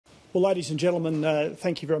Well, ladies and gentlemen,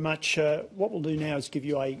 thank you very much. What we'll do now is give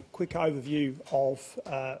you a quick overview of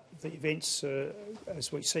the events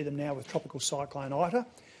as we see them now with Tropical Cyclone Ita,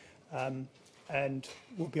 and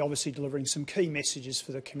we'll be obviously delivering some key messages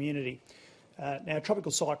for the community. Now, Tropical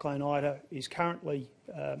Cyclone Ita is currently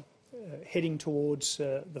heading towards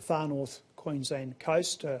the Far North Queensland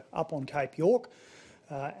coast, up on Cape York,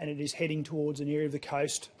 and it is heading towards an area of the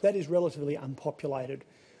coast that is relatively unpopulated.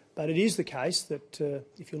 But it is the case that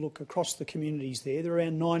if you look across the communities there are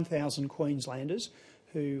around 9,000 Queenslanders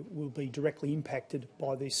who will be directly impacted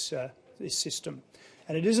by this system.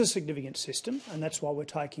 And it is a significant system, and that's why we're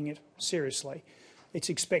taking it seriously. It's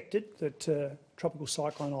expected that Tropical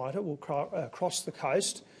Cyclone Ita will cross the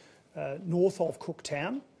coast north of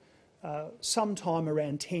Cooktown sometime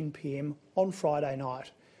around 10 p.m. on Friday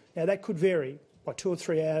night. Now, that could vary by 2 or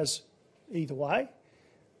 3 hours either way.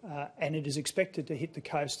 And it is expected to hit the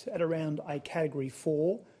coast at around a Category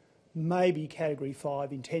 4, maybe Category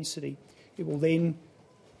 5 intensity. It will then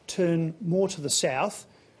turn more to the south,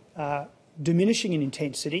 diminishing in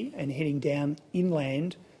intensity and heading down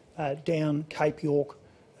inland, down Cape York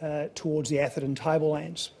towards the Atherton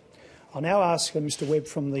tablelands. I'll now ask Mr Webb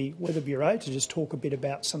from the Weather Bureau to just talk a bit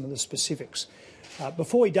about some of the specifics.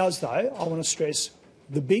 Before he does, though, I want to stress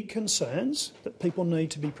the big concerns that people need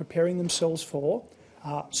to be preparing themselves for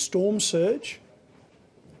are storm surge,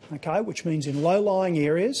 which means in low-lying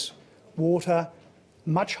areas, water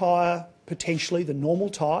much higher potentially than normal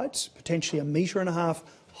tides, potentially 1.5 metres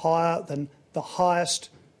higher than the highest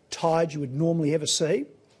tide you would normally ever see,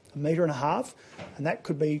 1.5 metres, and that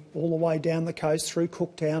could be all the way down the coast through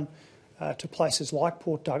Cooktown to places like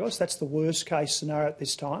Port Douglas. That's the worst case scenario at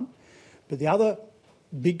this time. But the other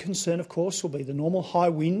big concern, of course, will be the normal high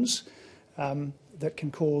winds that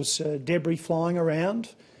can cause debris flying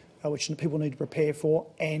around, which people need to prepare for,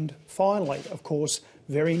 and finally, of course,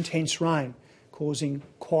 very intense rain, causing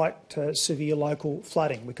quite severe local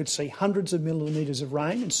flooding. We could see hundreds of millimetres of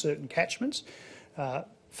rain in certain catchments,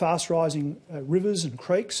 fast rising rivers and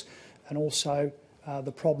creeks, and also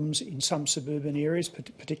the problems in some suburban areas,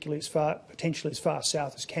 potentially as far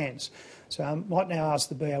south as Cairns. So I might now ask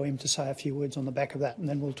the BOM to say a few words on the back of that, and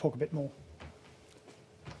then we'll talk a bit more.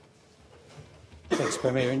 Thanks,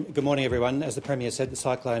 Premier. And good morning, everyone. As the Premier said,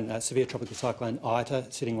 the severe tropical cyclone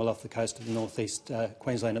Ita, sitting well off the coast of the northeast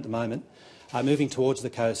Queensland at the moment, moving towards the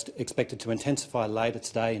coast, expected to intensify later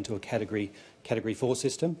today into a Category 4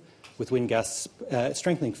 system, with wind gusts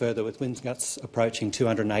strengthening further, with wind gusts approaching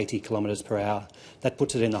 280 kilometres per hour. That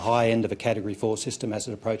puts it in the high end of a Category 4 system as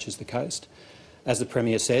it approaches the coast. As the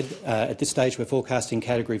Premier said, at this stage we're forecasting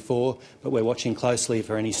Category 4, but we're watching closely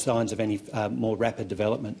for any signs of any more rapid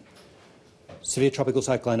development. Severe tropical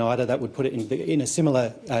cyclone Ita, that would put it in a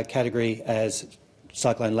similar category as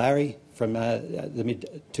Cyclone Larry from the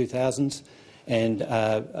mid-2000s,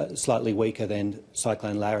 and slightly weaker than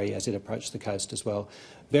Cyclone Larry as it approached the coast as well.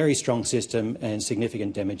 Very strong system and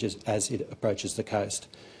significant damages as it approaches the coast.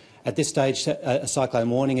 At this stage, a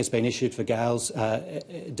cyclone warning has been issued for gales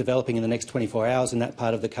developing in the next 24 hours in that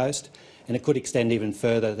part of the coast, and it could extend even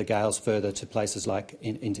further, the gales further to places like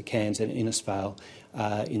into Cairns and Innisfail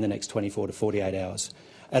in the next 24 to 48 hours.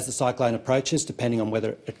 As the cyclone approaches, depending on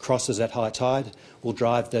whether it crosses at high tide, will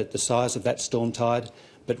drive the size of that storm tide.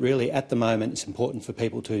 But really, at the moment, it's important for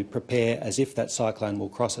people to prepare as if that cyclone will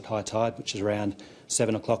cross at high tide, which is around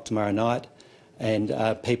 7 o'clock tomorrow night. And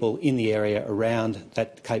people in the area around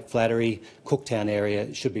that Cape Flattery, Cooktown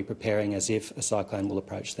area should be preparing as if a cyclone will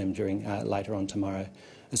approach them during later on tomorrow.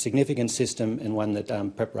 A significant system and one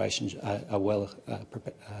that preparations have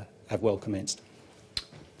well commenced.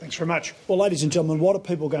 Thanks very much. Well, ladies and gentlemen, what are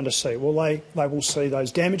people going to see? Well, they will see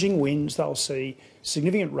those damaging winds, they'll see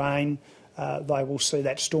significant rain, they will see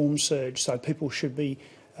that storm surge. So people should be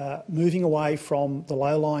moving away from the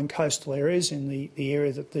low-lying coastal areas in the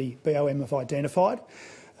area that the BOM have identified.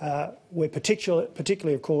 We're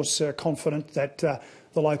particularly, of course, confident that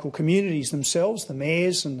the local communities themselves, the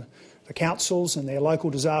mayors and the councils and their local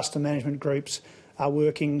disaster management groups are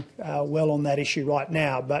working well on that issue right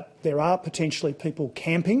now. But there are potentially people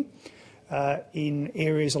camping in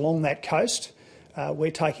areas along that coast.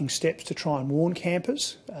 We're taking steps to try and warn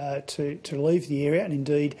campers to leave the area, and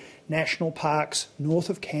indeed national parks north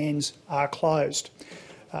of Cairns are closed.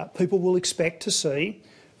 People will expect to see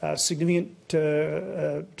significant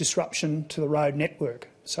disruption to the road network.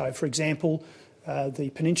 So, for example,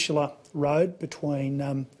 the Peninsula Road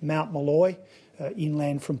between Mount Molloy,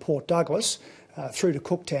 inland from Port Douglas, through to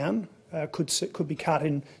Cooktown, could be cut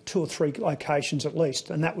in 2 or 3 locations at least,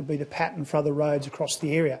 and that would be the pattern for other roads across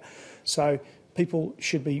the area. So people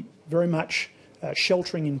should be very much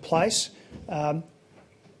sheltering in place.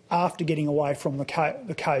 after getting away from the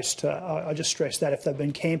coast. I just stress that if they've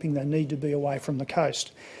been camping, they need to be away from the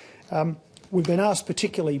coast. We've been asked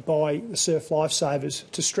particularly by the surf lifesavers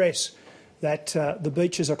to stress that the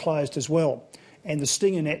beaches are closed as well, and the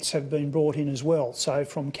stinger nets have been brought in as well. So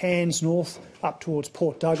from Cairns north up towards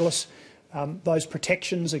Port Douglas, those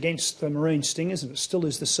protections against the marine stingers, and it still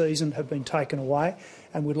is the season, have been taken away,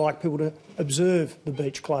 and we'd like people to observe the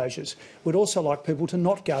beach closures. We'd also like people to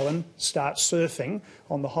not go and start surfing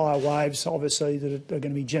on the higher waves, obviously, that are going to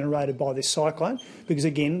be generated by this cyclone, because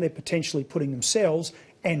again, they're potentially putting themselves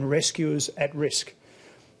and rescuers at risk.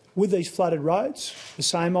 With these flooded roads, the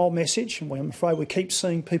same old message, and I'm afraid we keep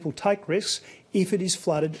seeing people take risks. If it is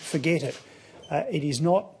flooded, forget it. It is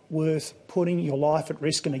not worth putting your life at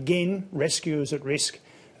risk, and again, rescuers at risk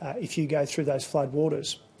if you go through those flood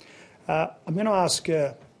waters. I'm going to ask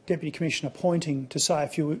Deputy Commissioner Pointing to say a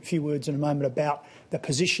few words in a moment about the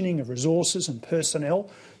positioning of resources and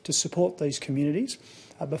personnel to support these communities.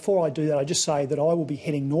 Before I do that, I just say that I will be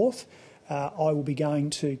heading north. I will be going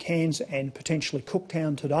to Cairns and potentially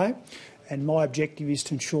Cooktown today, and my objective is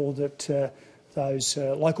to ensure that those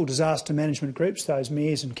local disaster management groups, those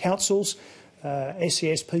mayors and councils,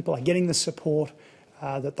 SES people are getting the support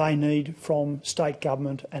that they need from state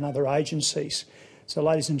government and other agencies. So,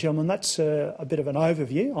 ladies and gentlemen, that's a bit of an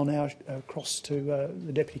overview. I'll now cross to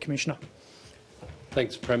the Deputy Commissioner.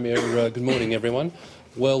 Thanks, Premier. Good morning, everyone.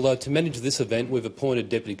 Well, to manage this event, we've appointed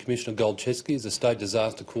Deputy Commissioner Goldcheski as the State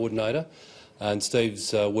Disaster Coordinator, and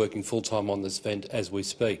Steve's working full-time on this event as we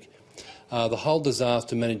speak. The whole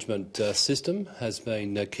disaster management system has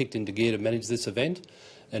been kicked into gear to manage this event,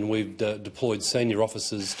 and we've deployed senior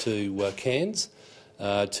officers to Cairns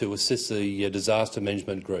to assist the disaster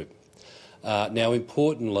management group. Now,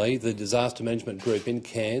 importantly, the disaster management group in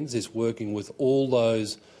Cairns is working with all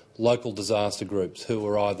those local disaster groups who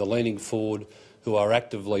are either leaning forward, who are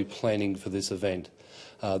actively planning for this event.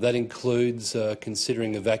 That includes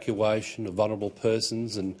considering evacuation of vulnerable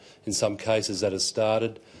persons, and in some cases that has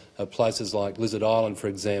started. Places like Lizard Island, for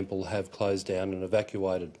example, have closed down and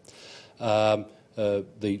evacuated.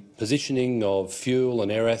 The positioning of fuel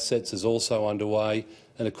and air assets is also underway,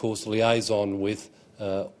 and of course liaison with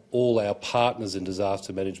all our partners in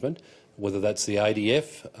disaster management, whether that's the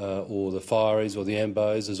ADF or the Fireys or the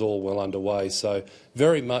AMBOs, is all well underway. So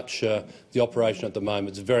very much the operation at the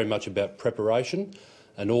moment is very much about preparation,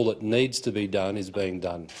 and all that needs to be done is being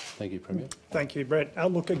done. Thank you, Premier. Thank you, Brett.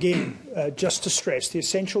 Look, again, just to stress, the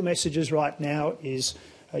essential messages right now is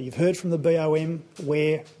you've heard from the BOM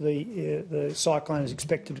where the cyclone is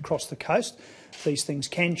expected to cross the coast. These things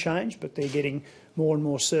can change, but they're getting more and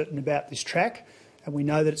more certain about this track, and we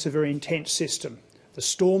know that it's a very intense system. The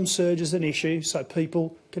storm surge is an issue, so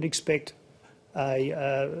people can expect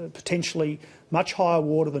a potentially much higher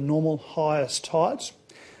water than normal highest tides.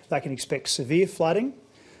 They can expect severe flooding.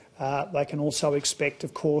 They can also expect,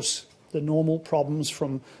 of course, the normal problems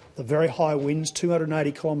from the very high winds,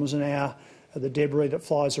 280 kilometres an hour, the debris that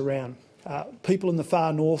flies around. People in the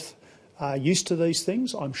far north are used to these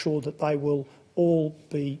things. I'm sure that they will all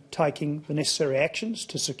be taking the necessary actions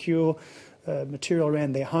to secure material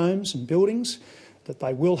around their homes and buildings, that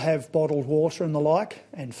they will have bottled water and the like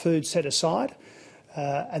and food set aside,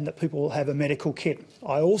 and that people will have a medical kit.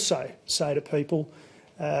 I also say to people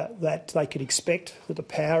that they could expect that the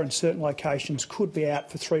power in certain locations could be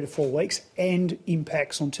out for 3 to 4 weeks, and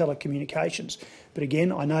impacts on telecommunications. But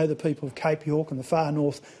again, I know the people of Cape York and the far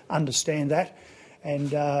north understand that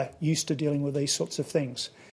and are used to dealing with these sorts of things.